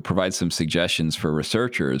provide some suggestions for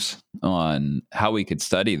researchers on how we could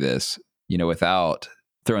study this, without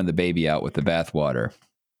throwing the baby out with the bathwater.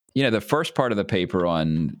 The first part of the paper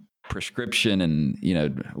on prescription and,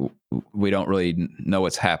 we don't really know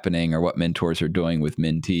what's happening or what mentors are doing with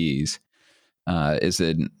mentees,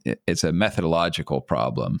 it's a methodological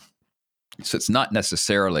problem. So it's not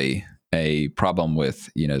necessarily a problem with,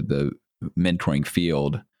 the mentoring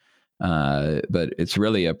field, but it's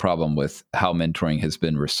really a problem with how mentoring has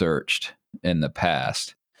been researched in the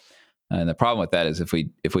past. And the problem with that is if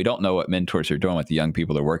we don't know what mentors are doing with the young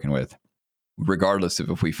people they're working with, regardless of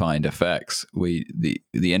if we find effects, the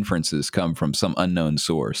inferences come from some unknown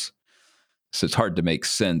source. So it's hard to make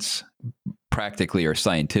sense practically or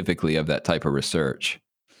scientifically of that type of research.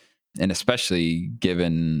 And especially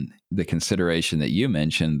given the consideration that you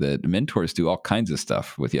mentioned, that mentors do all kinds of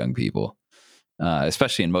stuff with young people,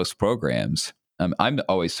 especially in most programs. I'm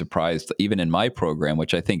always surprised, even in my program,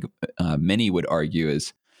 which I think many would argue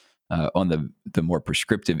is on the more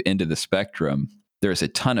prescriptive end of the spectrum, there's a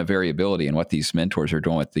ton of variability in what these mentors are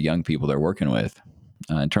doing with the young people they're working with,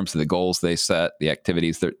 in terms of the goals they set, the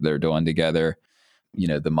activities they're doing together,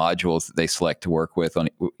 the modules that they select to work with on,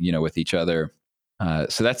 with each other.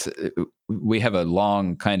 So we have a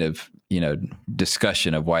long kind of,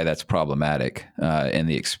 discussion of why that's problematic in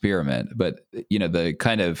the experiment. But, the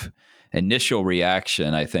kind of initial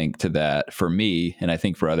reaction, I think, to that for me, and I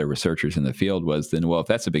think for other researchers in the field, was then, well, if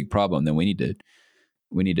that's a big problem, then we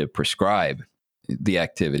need to prescribe the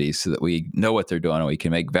activities so that we know what they're doing and we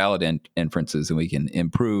can make valid inferences and we can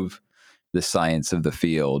improve the science of the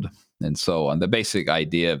field and so on. The basic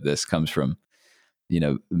idea of this comes from,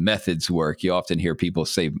 methods work. You often hear people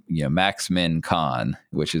say, max min con,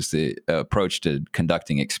 which is the approach to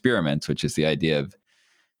conducting experiments, which is the idea of,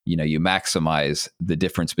 you maximize the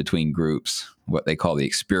difference between groups, what they call the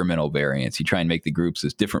experimental variance. You try and make the groups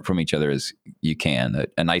as different from each other as you can,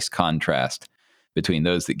 a nice contrast between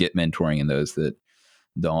those that get mentoring and those that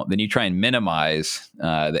don't. Then you try and minimize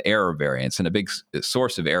the error variance. And a big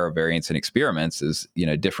source of error variance in experiments is,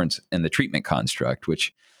 difference in the treatment construct,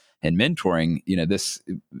 which in mentoring, this,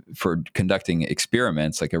 for conducting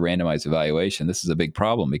experiments like a randomized evaluation, this is a big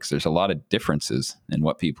problem because there's a lot of differences in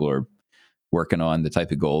what people are working on, the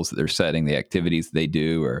type of goals that they're setting, the activities they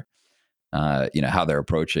do, or, how they're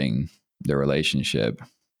approaching their relationship.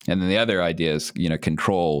 And then the other idea is,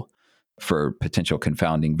 control for potential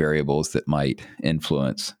confounding variables that might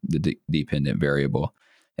influence the dependent variable.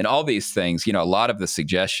 And all these things, a lot of the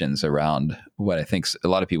suggestions around what I think a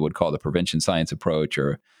lot of people would call the prevention science approach,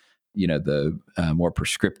 or, the more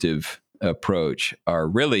prescriptive approach, are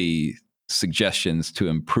really suggestions to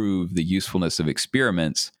improve the usefulness of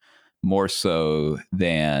experiments more so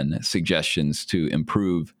than suggestions to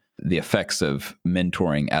improve the effects of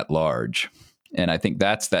mentoring at large. And I think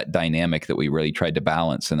that's that dynamic that we really tried to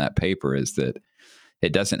balance in that paper, is that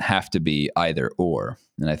it doesn't have to be either or.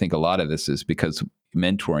 And I think a lot of this is because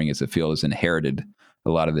mentoring as a field has inherited a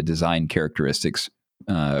lot of the design characteristics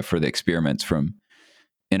for the experiments from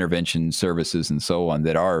intervention services and so on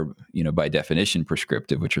that are, by definition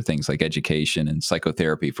prescriptive, which are things like education and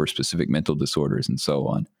psychotherapy for specific mental disorders and so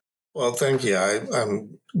on. Well, thank you.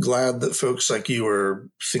 I'm glad that folks like you are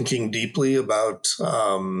thinking deeply about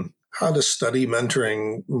how to study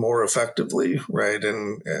mentoring more effectively, right?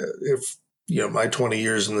 And if my 20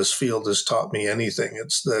 years in this field has taught me anything,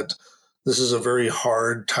 it's that this is a very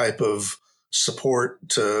hard type of support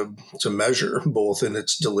to measure, both in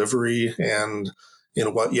its delivery and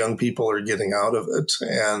in what young people are getting out of it.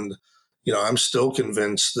 And I'm still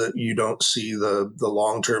convinced that you don't see the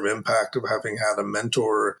long term impact of having had a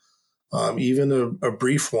mentor, even a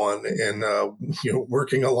brief one in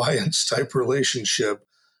working alliance type relationship.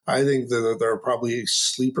 I think that there are probably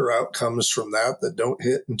sleeper outcomes from that don't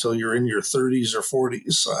hit until you're in your 30s or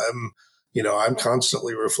 40s. I'm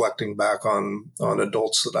constantly reflecting back on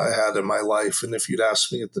adults that I had in my life, and if you'd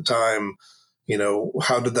asked me at the time,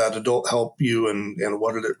 how did that adult help you, and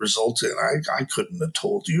what did it result in? I couldn't have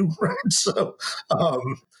told you, right?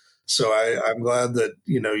 Um, I'm glad that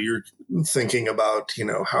you're thinking about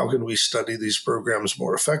how can we study these programs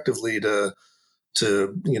more effectively to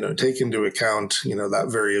take into account that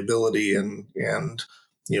variability, and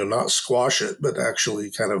not squash it, but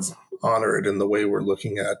actually kind of honor it in the way we're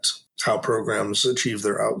looking at how programs achieve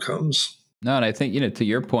their outcomes. No, and I think, to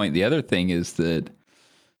your point, the other thing is that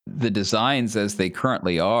the designs as they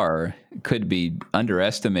currently are could be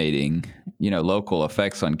underestimating, local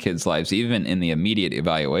effects on kids' lives, even in the immediate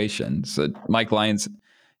evaluation. So Mike Lyons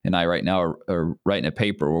and I right now are writing a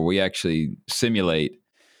paper where we actually simulate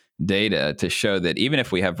data to show that even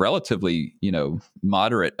if we have relatively,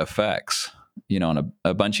 moderate effects, on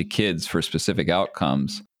a bunch of kids for specific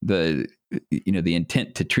outcomes, the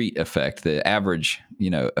intent to treat effect, the average,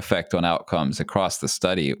 effect on outcomes across the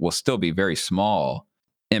study will still be very small,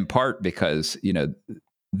 in part because,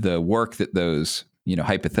 the work that those,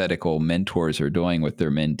 hypothetical mentors are doing with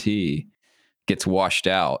their mentee gets washed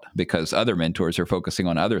out because other mentors are focusing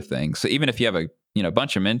on other things. So even if you have a,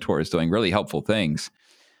 bunch of mentors doing really helpful things,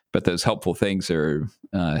 but those helpful things are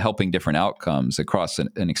helping different outcomes across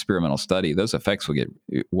an experimental study, those effects will get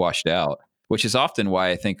washed out, which is often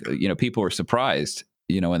why I think, people are surprised,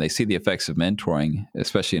 when they see the effects of mentoring,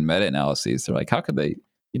 especially in meta-analyses. They're like, how could they,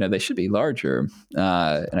 they should be larger.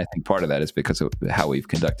 And I think part of that is because of how we've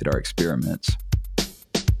conducted our experiments.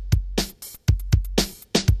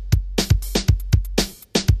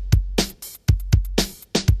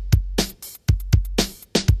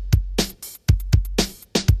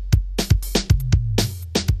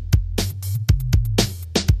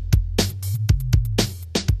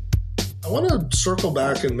 I want to circle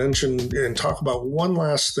back and mention and talk about one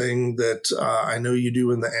last thing that I know you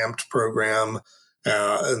do in the AMPT program,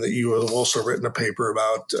 and that you have also written a paper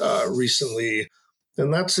about recently.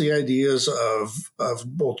 And that's the ideas of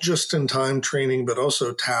both just in time training, but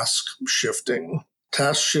also task shifting.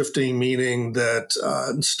 Task shifting meaning that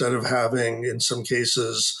instead of having, in some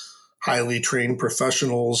cases, highly trained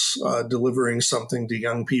professionals delivering something to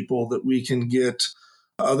young people, that we can get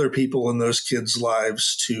other people in those kids'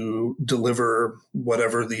 lives to deliver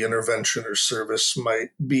whatever the intervention or service might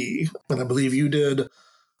be. And I believe you did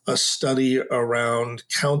a study around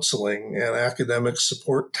counseling and academic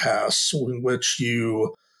support tasks in which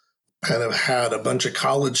you kind of had a bunch of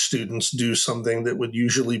college students do something that would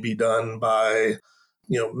usually be done by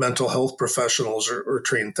mental health professionals or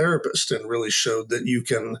trained therapists, and really showed that you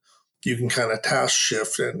can kind of task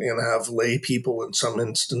shift and have lay people in some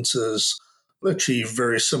instances achieve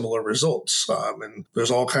very similar results. And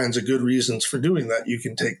there's all kinds of good reasons for doing that. You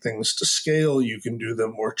can take things to scale, you can do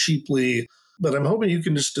them more cheaply. But I'm hoping you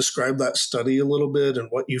can just describe that study a little bit and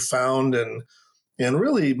what you found. And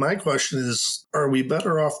really, my question is, are we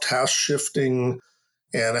better off task shifting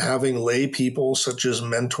and having lay people such as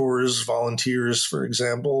mentors, volunteers, for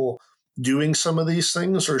example, doing some of these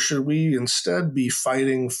things? Or should we instead be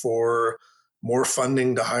fighting for more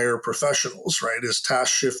funding to hire professionals, right? Is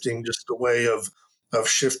task shifting just a way of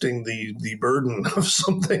shifting the burden of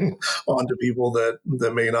something onto people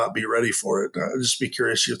that may not be ready for it? I'd just be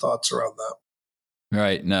curious your thoughts around that.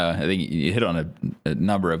 Right. No, I think you hit on a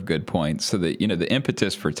number of good points. So the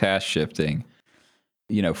impetus for task shifting,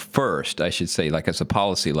 first, I should say, like as a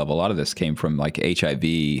policy level, a lot of this came from like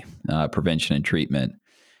HIV prevention and treatment,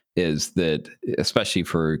 is that especially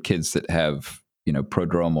for kids that have,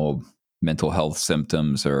 prodromal mental health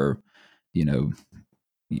symptoms, or, you know,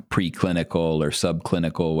 preclinical or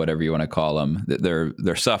subclinical, whatever you want to call them, that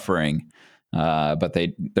they're suffering, but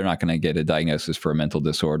they're not going to get a diagnosis for a mental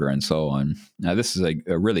disorder and so on. Now, this is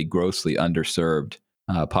a really grossly underserved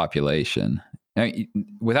population. Now,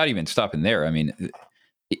 without even stopping there, I mean,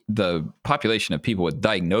 the population of people with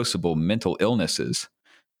diagnosable mental illnesses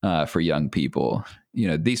for young people.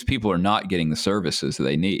 These people are not getting the services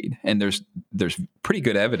they need, and there's pretty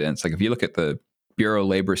good evidence. Like if you look at the Bureau of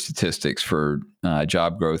Labor Statistics for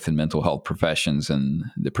job growth in mental health professions and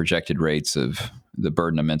the projected rates of the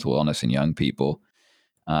burden of mental illness in young people,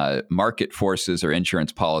 market forces or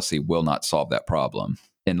insurance policy will not solve that problem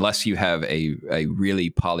unless you have a really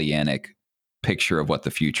Pollyannic picture of what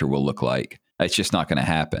the future will look like. It's just not going to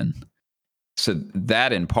happen. So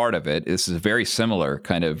that in part of it, this is a very similar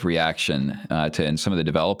kind of reaction to in some of the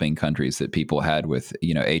developing countries that people had with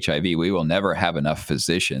HIV. We will never have enough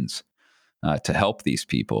physicians to help these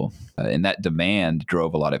people. And that demand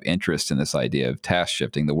drove a lot of interest in this idea of task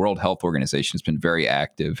shifting. The World Health Organization has been very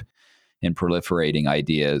active in proliferating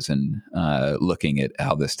ideas and looking at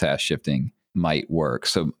how this task shifting might work.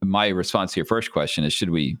 So my response to your first question is,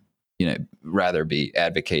 should we, rather be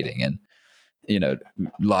advocating and,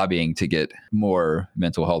 lobbying to get more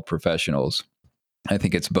mental health professionals? I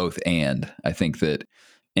think it's both. And I think that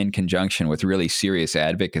in conjunction with really serious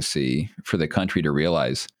advocacy for the country to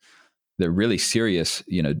realize the really serious,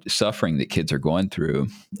 suffering that kids are going through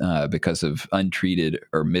because of untreated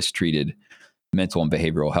or mistreated mental and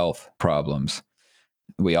behavioral health problems.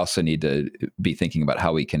 We also need to be thinking about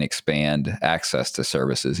how we can expand access to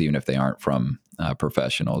services, even if they aren't from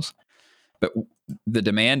professionals. But the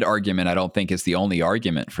demand argument, I don't think, is the only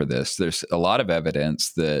argument for this. There's a lot of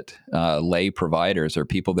evidence that lay providers are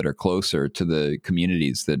people that are closer to the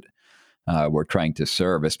communities that we're trying to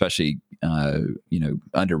serve, especially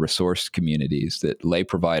under-resourced communities, that lay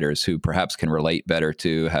providers who perhaps can relate better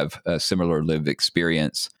to, have a similar lived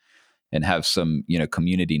experience, and have some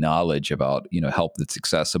community knowledge about help that's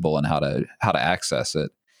accessible and how to access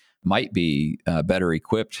it, might be better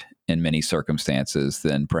equipped in many circumstances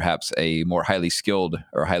than perhaps a more highly skilled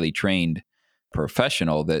or highly trained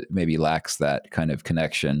professional that maybe lacks that kind of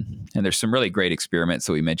connection. And there's some really great experiments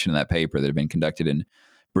that we mentioned in that paper that have been conducted in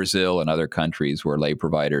Brazil and other countries where lay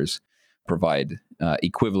providers provide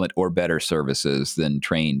equivalent or better services than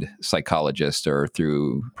trained psychologists or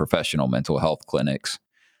through professional mental health clinics.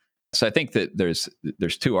 So I think that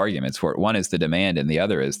there's two arguments for it. One is the demand, and the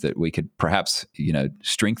other is that we could perhaps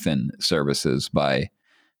strengthen services by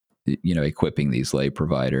equipping these lay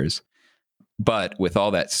providers. But with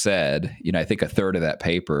all that said, I think a third of that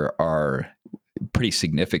paper are pretty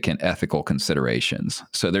significant ethical considerations.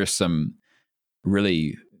 So there's some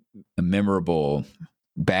really memorable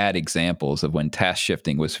bad examples of when task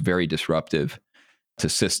shifting was very disruptive to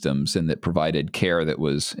systems and that provided care that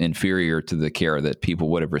was inferior to the care that people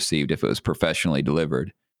would have received if it was professionally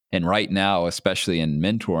delivered. And right now, especially in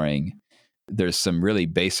mentoring, there's some really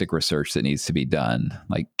basic research that needs to be done.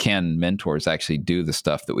 Like, can mentors actually do the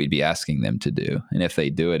stuff that we'd be asking them to do? And if they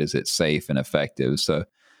do it, is it safe and effective? So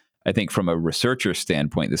I think from a researcher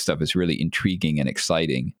standpoint, this stuff is really intriguing and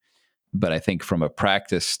exciting. But I think from a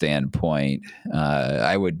practice standpoint,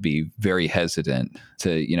 I would be very hesitant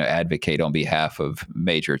to, advocate on behalf of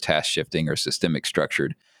major task shifting or systemic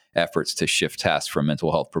structured efforts to shift tasks from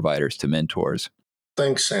mental health providers to mentors.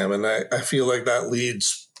 Thanks, Sam. And I feel like that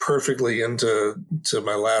leads perfectly into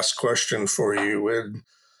my last question for you. And,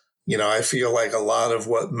 I feel like a lot of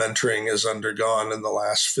what mentoring has undergone in the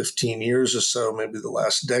last 15 years or so, maybe the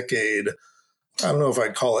last decade, I don't know if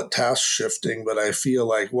I'd call it task shifting, but I feel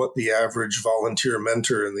like what the average volunteer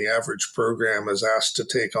mentor in the average program is asked to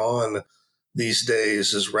take on these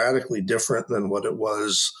days is radically different than what it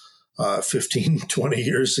was 15, 20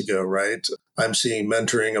 years ago, right? I'm seeing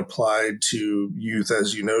mentoring applied to youth,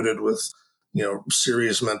 as you noted, with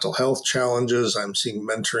serious mental health challenges. I'm seeing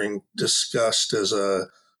mentoring discussed as a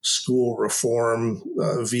school reform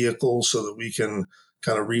vehicle so that we can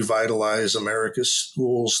kind of revitalize America's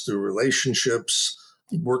schools through relationships,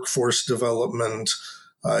 workforce development,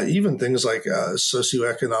 even things like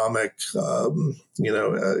socioeconomic,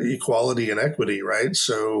 equality and equity, right?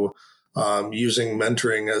 So using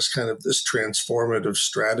mentoring as kind of this transformative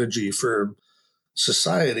strategy for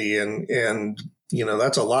society. And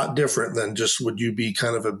that's a lot different than just, would you be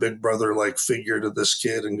kind of a big brother like figure to this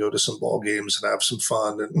kid and go to some ball games and have some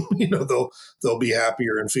fun, and they'll be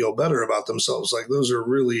happier and feel better about themselves. Like,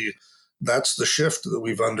 that's the shift that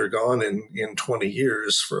we've undergone in 20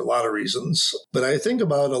 years for a lot of reasons. But I think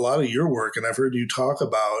about a lot of your work, and I've heard you talk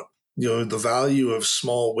about the value of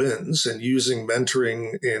small wins and using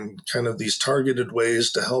mentoring in kind of these targeted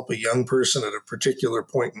ways to help a young person at a particular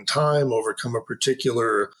point in time overcome a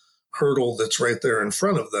particular hurdle that's right there in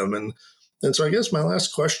front of them. And so I guess my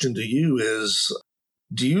last question to you is,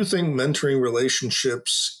 do you think mentoring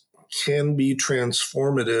relationships can be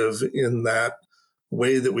transformative in that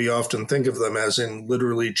way that we often think of them, as in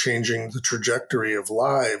literally changing the trajectory of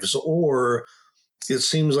lives? Or it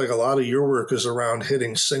seems like a lot of your work is around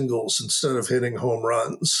hitting singles instead of hitting home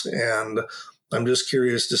runs. And I'm just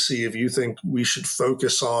curious to see if you think we should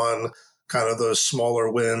focus on kind of those smaller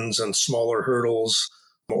wins and smaller hurdles,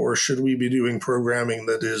 or should we be doing programming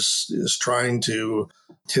that is trying to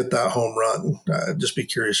hit that home run? Just be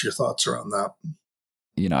curious your thoughts around that.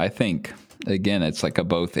 I think, again, it's like a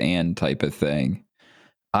both and type of thing.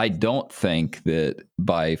 I don't think that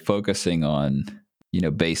by focusing on,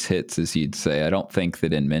 base hits, as you'd say, I don't think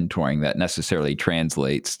that in mentoring that necessarily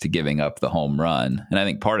translates to giving up the home run. And I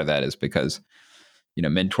think part of that is because,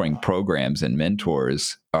 mentoring programs and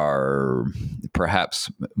mentors are perhaps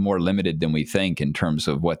more limited than we think in terms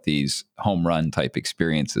of what these home run type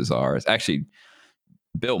experiences are. It's actually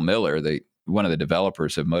Bill Miller, one of the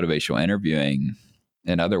developers of motivational interviewing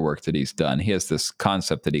and other work that he's done. He has this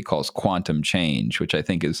concept that he calls quantum change, which I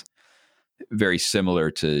think is very similar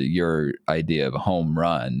to your idea of a home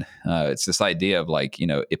run. It's this idea of like,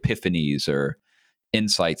 epiphanies or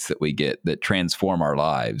insights that we get that transform our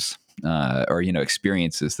lives, or,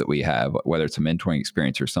 experiences that we have, whether it's a mentoring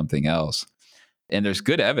experience or something else. And there's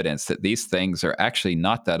good evidence that these things are actually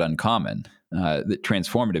not that uncommon, that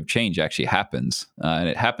transformative change actually happens. And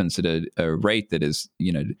it happens at a rate that is,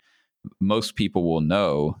 most people will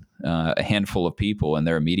know a handful of people in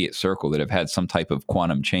their immediate circle that have had some type of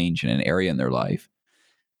quantum change in an area in their life.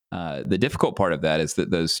 The difficult part of that is that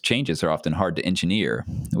those changes are often hard to engineer.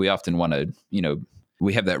 We often want to,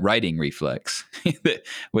 we have that writing reflex that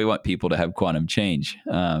we want people to have quantum change.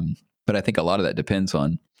 But I think a lot of that depends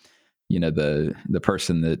on, the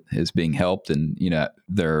person that is being helped and,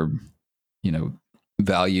 their,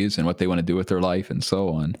 values and what they want to do with their life and so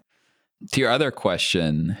on. To your other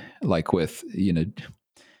question, like with,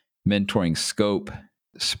 mentoring scope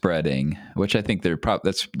spreading, which I think there's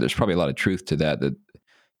probably a lot of truth to that,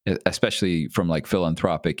 especially from like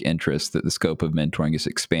philanthropic interests, that the scope of mentoring is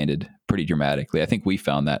expanded pretty dramatically. I think we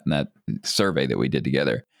found that in that survey that we did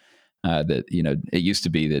together, that, it used to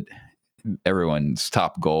be that everyone's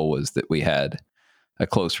top goal was that we had a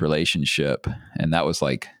close relationship. And that was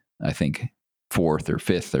like, I think, fourth or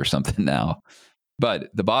fifth or something now.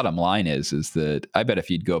 But the bottom line is that I bet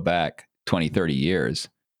if you'd go back 20, 30 years,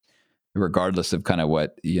 regardless of kind of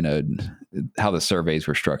what, how the surveys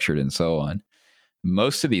were structured and so on,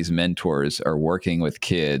 most of these mentors are working with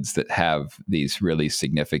kids that have these really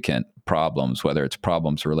significant problems, whether it's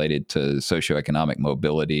problems related to socioeconomic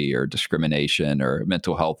mobility or discrimination or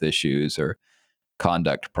mental health issues or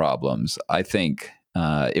conduct problems. I think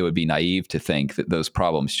it would be naive to think that those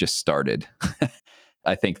problems just started.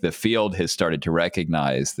 I think the field has started to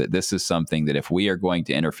recognize that this is something that if we are going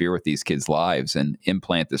to interfere with these kids' lives and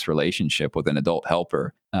implant this relationship with an adult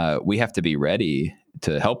helper, we have to be ready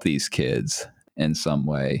to help these kids in some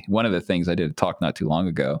way. One of the things I did a talk not too long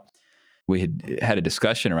ago, we had a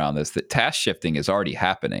discussion around this, that task shifting is already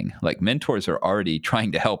happening. Like mentors are already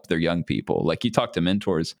trying to help their young people. Like you talk to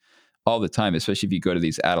mentors all the time, especially if you go to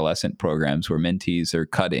these adolescent programs where mentees are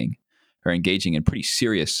cutting or engaging in pretty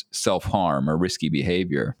serious self-harm or risky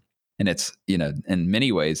behavior. And it's, in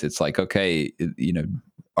many ways, it's like, okay,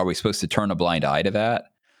 are we supposed to turn a blind eye to that?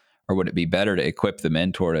 Or would it be better to equip the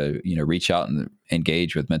mentor to, reach out and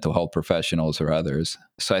engage with mental health professionals or others?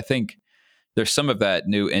 So I think there's some of that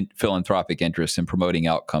new philanthropic interest in promoting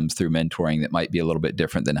outcomes through mentoring that might be a little bit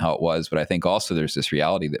different than how it was. But I think also there's this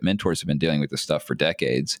reality that mentors have been dealing with this stuff for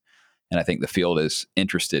decades. And I think the field is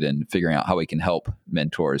interested in figuring out how we can help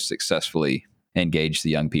mentors successfully engage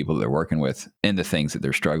the young people that they're working with in the things that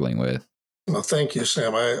they're struggling with. Well, thank you,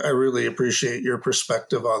 Sam. I really appreciate your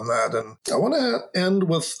perspective on that. And I want to end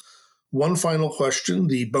with one final question,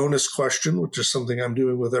 the bonus question, which is something I'm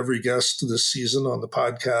doing with every guest this season on the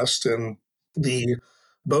podcast. And the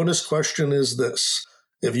bonus question is this: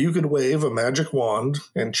 if you could wave a magic wand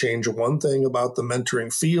and change one thing about the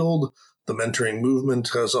mentoring field, the mentoring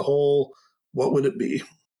movement as a whole, what would it be?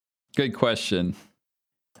 Good question.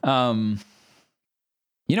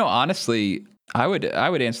 Honestly, I would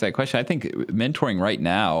answer that question. I think mentoring right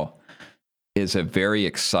now is a very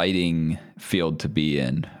exciting field to be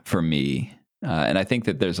in for me. And I think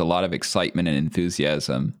that there's a lot of excitement and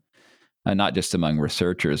enthusiasm, not just among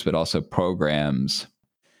researchers, but also programs.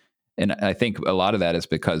 And I think a lot of that is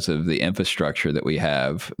because of the infrastructure that we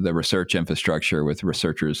have, the research infrastructure with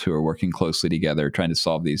researchers who are working closely together, trying to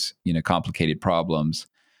solve these, complicated problems.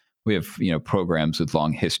 We have, programs with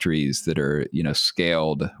long histories that are,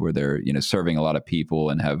 scaled, where they're, serving a lot of people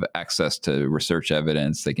and have access to research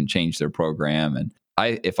evidence. They can change their program. And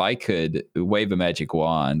if I could wave a magic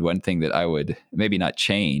wand, one thing that I would maybe not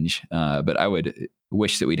change, but I would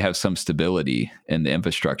wish that we'd have some stability in the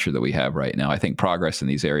infrastructure that we have right now. I think progress in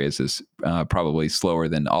these areas is probably slower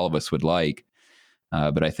than all of us would like.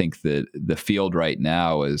 But I think that the field right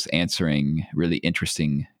now is answering really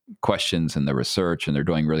interesting questions in the research, and they're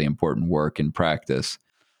doing really important work in practice.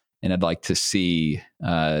 And I'd like to see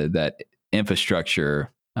that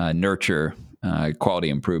infrastructure nurture quality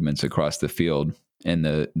improvements across the field in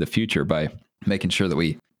the future by making sure that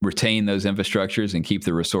we retain those infrastructures and keep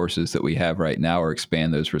the resources that we have right now or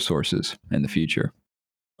expand those resources in the future.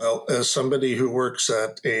 Well, as somebody who works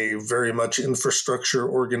at a very much infrastructure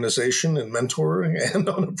organization and mentoring and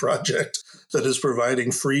on a project that is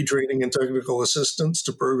providing free training and technical assistance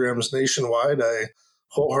to programs nationwide, I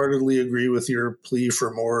wholeheartedly agree with your plea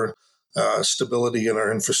for more stability in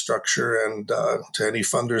our infrastructure. And to any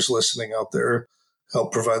funders listening out there,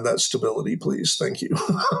 help provide that stability, please. Thank you.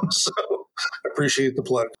 So I appreciate the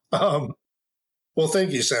plug. Well,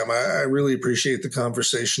 thank you, Sam. I really appreciate the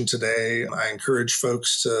conversation today. I encourage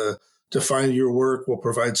folks to find your work. We'll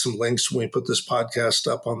provide some links when we put this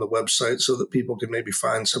podcast up on the website so that people can maybe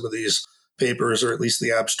find some of these papers or at least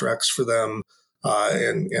the abstracts for them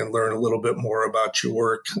and learn a little bit more about your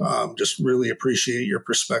work. Just really appreciate your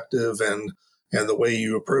perspective and the way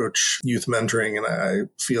you approach youth mentoring. And I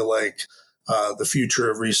feel like the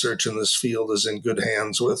future of research in this field is in good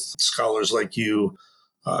hands with scholars like you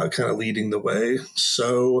kind of leading the way.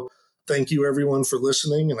 So thank you, everyone, for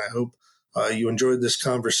listening, and I hope you enjoyed this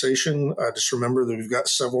conversation. Just remember that we've got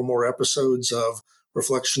several more episodes of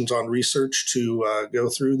Reflections on Research to go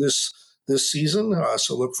through this season,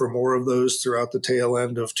 so look for more of those throughout the tail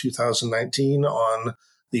end of 2019 on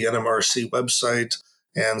the NMRC website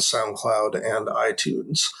and SoundCloud and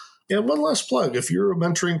iTunes. And one last plug, if you're a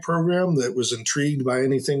mentoring program that was intrigued by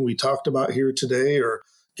anything we talked about here today or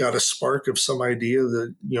got a spark of some idea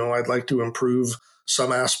that, I'd like to improve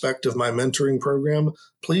some aspect of my mentoring program,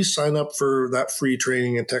 please sign up for that free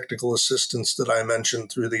training and technical assistance that I mentioned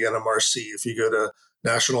through the NMRC. If you go to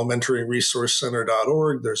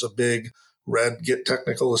nationalmentoringresourcecenter.org, there's a big red Get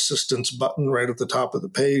Technical Assistance button right at the top of the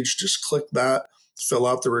page. Just click that, fill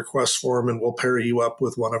out the request form, and we'll pair you up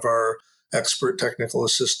with one of our expert technical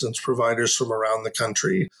assistance providers from around the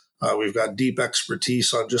country. We've got deep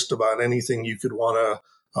expertise on just about anything you could want to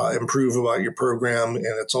improve about your program, and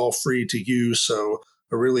it's all free to use. So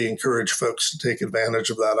I really encourage folks to take advantage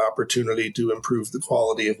of that opportunity to improve the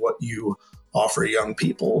quality of what you offer young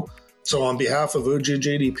people. So on behalf of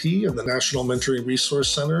OJJDP and the National Mentoring Resource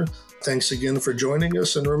Center, thanks again for joining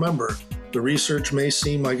us. And remember, the research may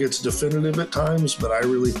seem like it's definitive at times, but I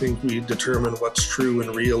really think we determine what's true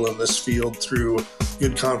and real in this field through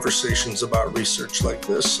good conversations about research like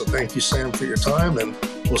this. So thank you, Sam, for your time, and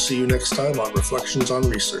we'll see you next time on Reflections on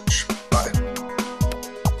Research.